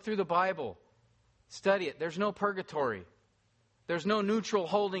 Look through the Bible. Study it. There's no purgatory. There's no neutral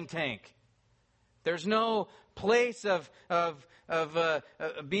holding tank. There's no place of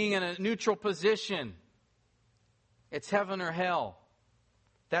being in a neutral position. It's heaven or hell.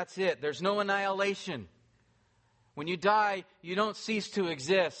 That's it. There's no annihilation. When you die, you don't cease to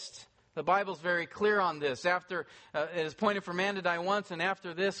exist. The Bible's very clear on this. After it is appointed for man to die once, and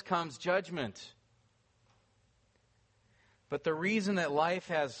after this comes judgment. But the reason that life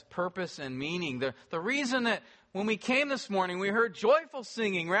has purpose and meaning, the reason that when we came this morning we heard joyful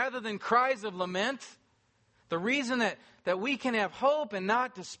singing rather than cries of lament, the reason that we can have hope and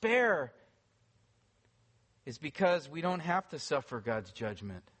not despair is because we don't have to suffer God's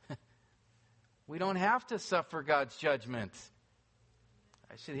judgment. We don't have to suffer God's judgment.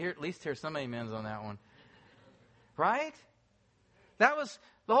 I should at least hear some amens on that one. Right? That was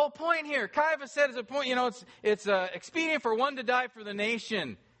the whole point here. Caiaphas said as a point, it's expedient for one to die for the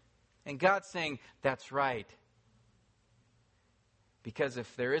nation. And God's saying, that's right. Because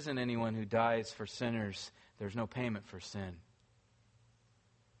if there isn't anyone who dies for sinners, there's no payment for sin.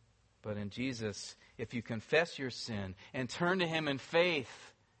 But in Jesus, if you confess your sin and turn to him in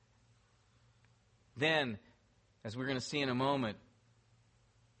faith, then, as we're going to see in a moment,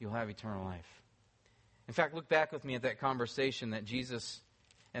 you'll have eternal life. In fact, look back with me at that conversation that Jesus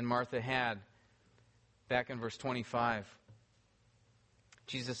and Martha had back in verse 25.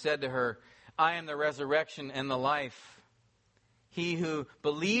 Jesus said to her, I am the resurrection and the life. He who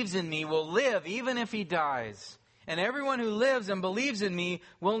believes in me will live even if he dies. And everyone who lives and believes in me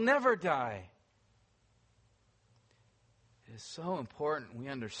will never die. It is so important we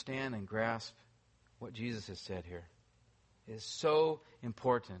understand and grasp what Jesus has said here. It is so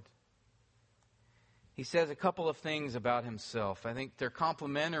important. He says a couple of things about himself. I think they're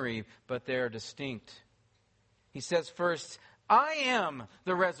complementary, but they're distinct. He says first, I am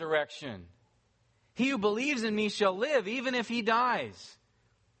the resurrection. He who believes in me shall live, even if he dies.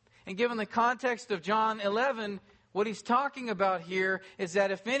 And given the context of John 11, what he's talking about here is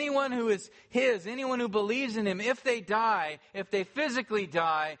that if anyone who is his, anyone who believes in him, if they die, if they physically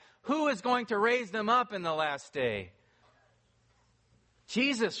die, who is going to raise them up in the last day?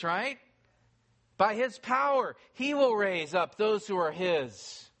 Jesus, right? By his power, he will raise up those who are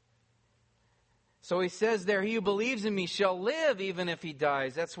his. So he says there, he who believes in me shall live even if he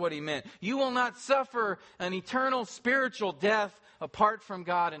dies. That's what he meant. You will not suffer an eternal spiritual death apart from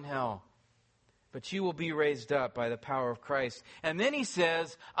God in hell. But you will be raised up by the power of Christ. And then he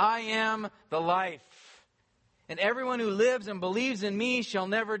says, I am the life. And everyone who lives and believes in me shall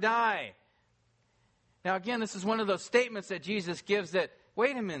never die. Now again, this is one of those statements that Jesus gives that,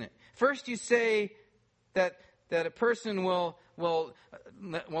 wait a minute. First you say that a person will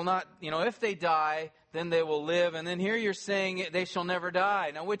not, if they die, then they will live. And then here you're saying they shall never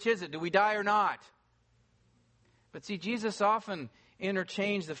die. Now which is it? Do we die or not? But see, Jesus often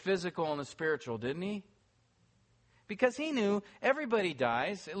interchanged the physical and the spiritual, didn't he? Because he knew everybody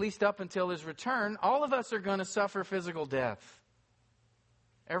dies, at least up until his return. All of us are going to suffer physical death.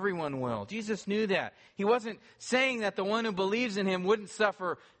 Everyone will. Jesus knew that. He wasn't saying that the one who believes in him wouldn't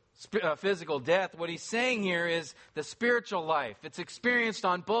suffer physical death. What he's saying here is the spiritual life. It's experienced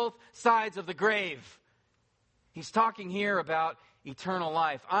on both sides of the grave. He's talking here about eternal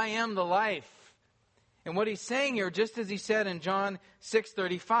life. I am the life. And what he's saying here, just as he said in John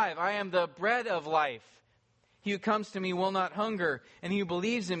 6:35, I am the bread of life. He who comes to me will not hunger, and he who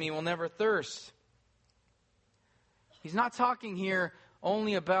believes in me will never thirst. He's not talking here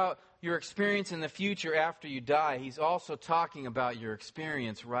only about your experience in the future after you die. He's also talking about your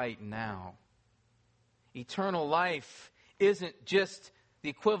experience right now. Eternal life isn't just the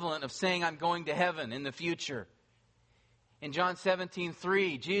equivalent of saying I'm going to heaven in the future. In John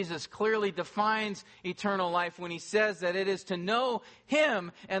 17:3, Jesus clearly defines eternal life when he says that it is to know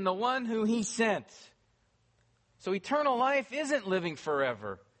him and the one who he sent. So eternal life isn't living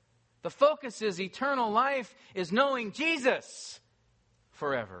forever. The focus is eternal life is knowing Jesus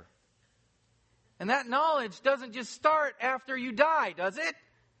forever. And that knowledge doesn't just start after you die, does it?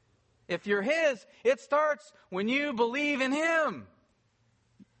 If you're his, it starts when you believe in him.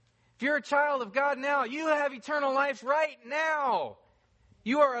 If you're a child of God now, you have eternal life right now.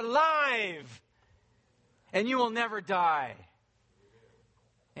 You are alive. And you will never die.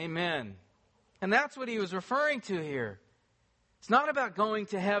 Amen. And that's what he was referring to here. It's not about going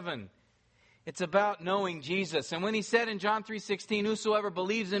to heaven. It's about knowing Jesus. And when he said in John 3:16, whosoever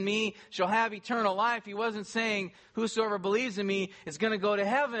believes in me shall have eternal life, he wasn't saying whosoever believes in me is going to go to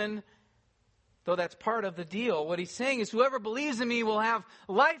heaven, though that's part of the deal. What he's saying is whoever believes in me will have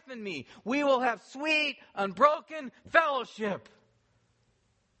life in me. We will have sweet, unbroken fellowship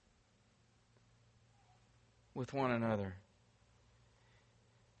with one another.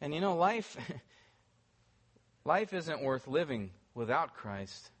 And you know, life isn't worth living without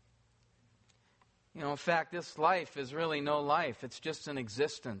Christ. You know, in fact, this life is really no life. It's just an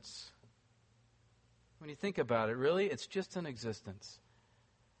existence. When you think about it, really, it's just an existence.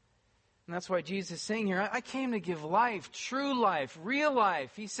 And that's why Jesus is saying here, I came to give life, true life, real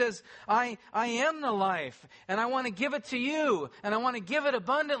life. He says, I am the life, and I want to give it to you, and I want to give it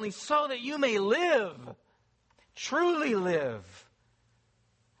abundantly so that you may live, truly live.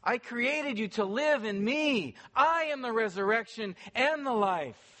 I created you to live in me. I am the resurrection and the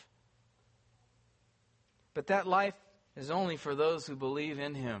life. But that life is only for those who believe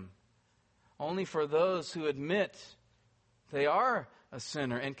in him. Only for those who admit they are a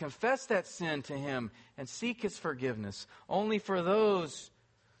sinner and confess that sin to him and seek his forgiveness. Only for those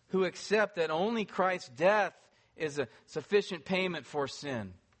who accept that only Christ's death is a sufficient payment for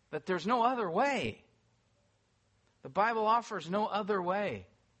sin. That there's no other way. The Bible offers no other way.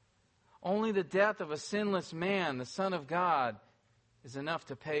 Only the death of a sinless man, the Son of God, is enough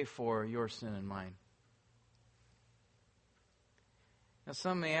to pay for your sin and mine. Now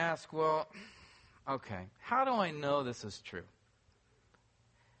some may ask, well, okay, how do I know this is true?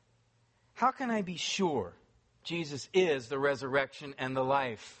 How can I be sure Jesus is the resurrection and the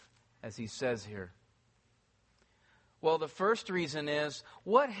life, as he says here? Well, the first reason is,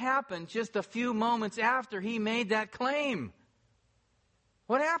 what happened just a few moments after he made that claim?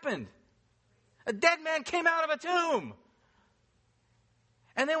 What happened? A dead man came out of a tomb.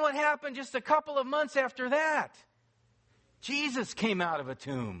 And then what happened just a couple of months after that? Jesus came out of a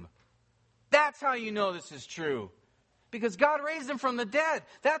tomb. That's how you know this is true. Because God raised him from the dead.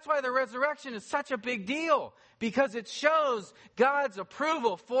 That's why the resurrection is such a big deal. Because it shows God's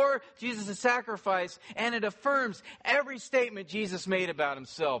approval for Jesus' sacrifice, and it affirms every statement Jesus made about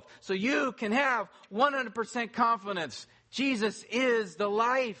himself. So you can have 100% confidence. Jesus is the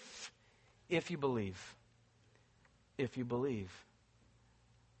life. If you believe. If you believe.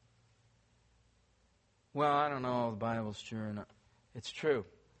 Well, I don't know if the Bible's true or not. It's true.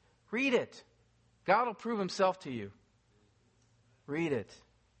 Read it. God will prove himself to you. Read it.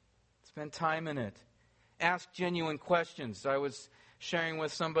 Spend time in it. Ask genuine questions. I was sharing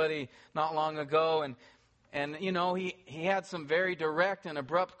with somebody not long ago, and you know, he had some very direct and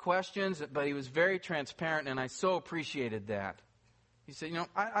abrupt questions, but he was very transparent, and I so appreciated that. He said, you know,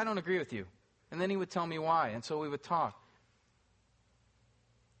 I don't agree with you. And then he would tell me why, and so we would talk.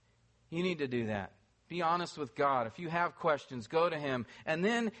 You need to do that. Be honest with God. If you have questions, go to him. And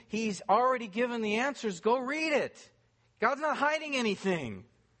then he's already given the answers. Go read it. God's not hiding anything.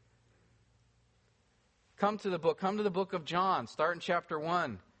 Come to the book. Come to the book of John. Start in chapter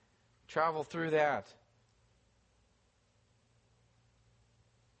 1. Travel through that.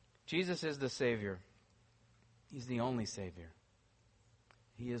 Jesus is the Savior. He's the only Savior.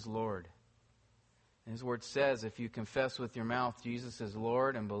 He is Lord. And his word says, if you confess with your mouth Jesus is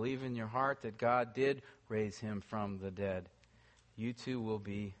Lord and believe in your heart that God did raise him from the dead, you too will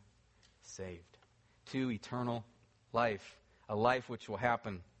be saved to eternal life, a life which will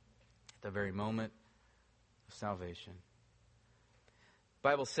happen at the very moment of salvation. The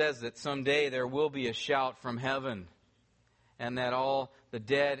Bible says that someday there will be a shout from heaven, and that all the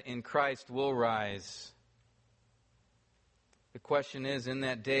dead in Christ will rise. The question is, in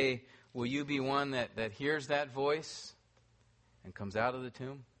that day, will you be one that hears that voice and comes out of the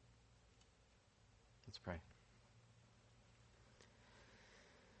tomb? Let's pray.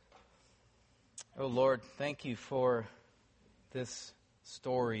 Oh Lord, thank you for this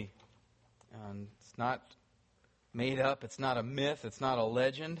story. It's not made up, it's not a myth, it's not a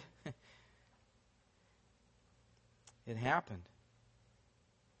legend. It happened.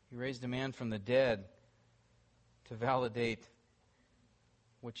 You raised a man from the dead to validate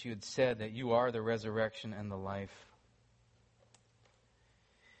what you had said, that you are the resurrection and the life.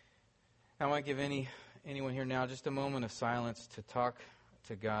 I want to give anyone here now just a moment of silence to talk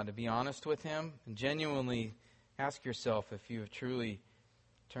to God, to be honest with Him, and genuinely ask yourself if you have truly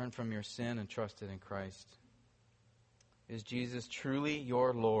turned from your sin and trusted in Christ. Is Jesus truly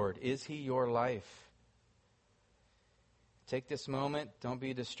your Lord? Is He your life? Take this moment. Don't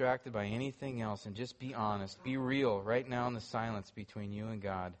be distracted by anything else, and just be honest. Be real right now in the silence between you and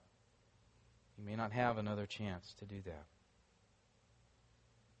God. You may not have another chance to do that.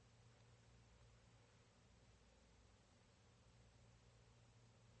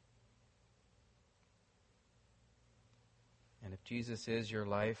 And if Jesus is your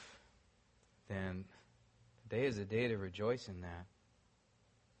life, then today is a day to rejoice in that.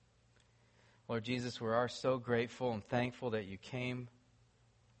 Lord Jesus, we are so grateful and thankful that you came.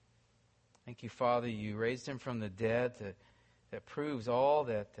 Thank you, Father, you raised him from the dead. That proves all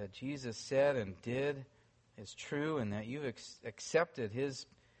that Jesus said and did is true, and that you accepted his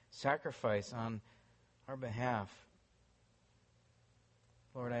sacrifice on our behalf.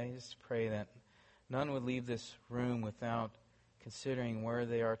 Lord, I just pray that none would leave this room without considering where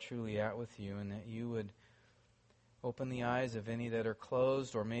they are truly at with you, and that you would open the eyes of any that are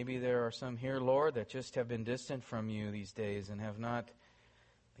closed, or maybe there are some here, Lord, that just have been distant from you these days and have not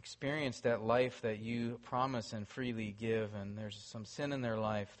experienced that life that you promise and freely give, and there's some sin in their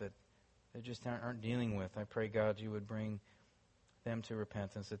life that they just aren't dealing with. I pray, God, you would bring them to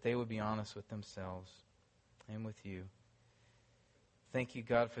repentance, that they would be honest with themselves and with you. Thank you,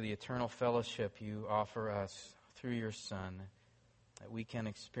 God, for the eternal fellowship you offer us through your Son, that we can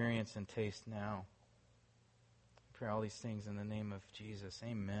experience and taste now. I pray all these things in the name of Jesus.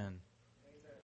 Amen.